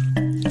 loves.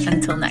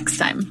 Until next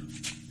time.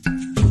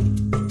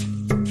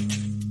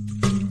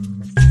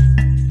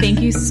 Thank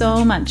you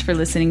so much for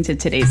listening to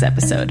today's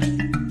episode.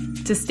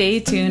 To stay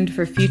tuned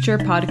for future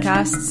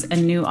podcasts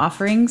and new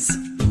offerings,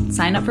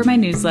 sign up for my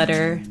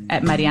newsletter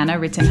at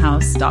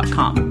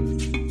marianarittenhouse.com.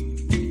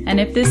 And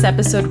if this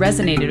episode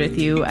resonated with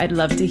you, I'd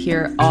love to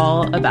hear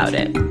all about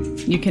it.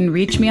 You can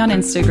reach me on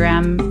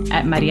Instagram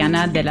at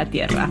Mariana de la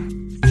Tierra.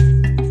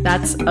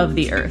 That's of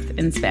the earth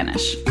in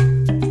Spanish.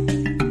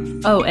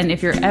 Oh, and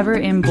if you're ever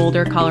in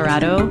Boulder,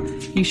 Colorado,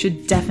 you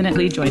should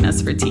definitely join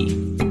us for tea.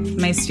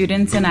 My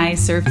students and I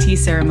serve tea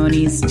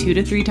ceremonies 2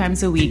 to 3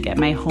 times a week at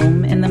my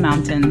home in the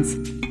mountains,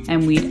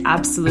 and we'd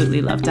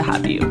absolutely love to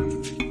have you.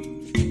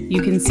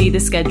 You can see the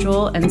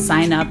schedule and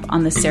sign up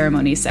on the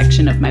ceremony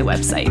section of my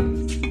website.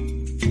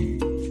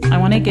 I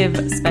want to give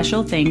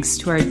special thanks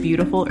to our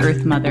beautiful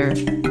Earth Mother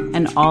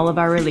and all of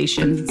our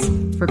relations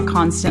for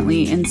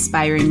constantly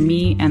inspiring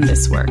me and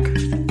this work.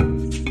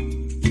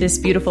 This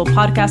beautiful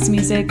podcast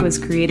music was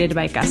created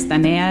by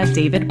Castanea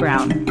David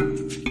Brown.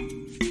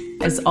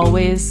 As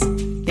always,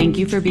 thank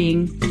you for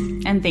being,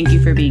 and thank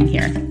you for being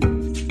here.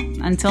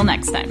 Until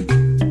next time.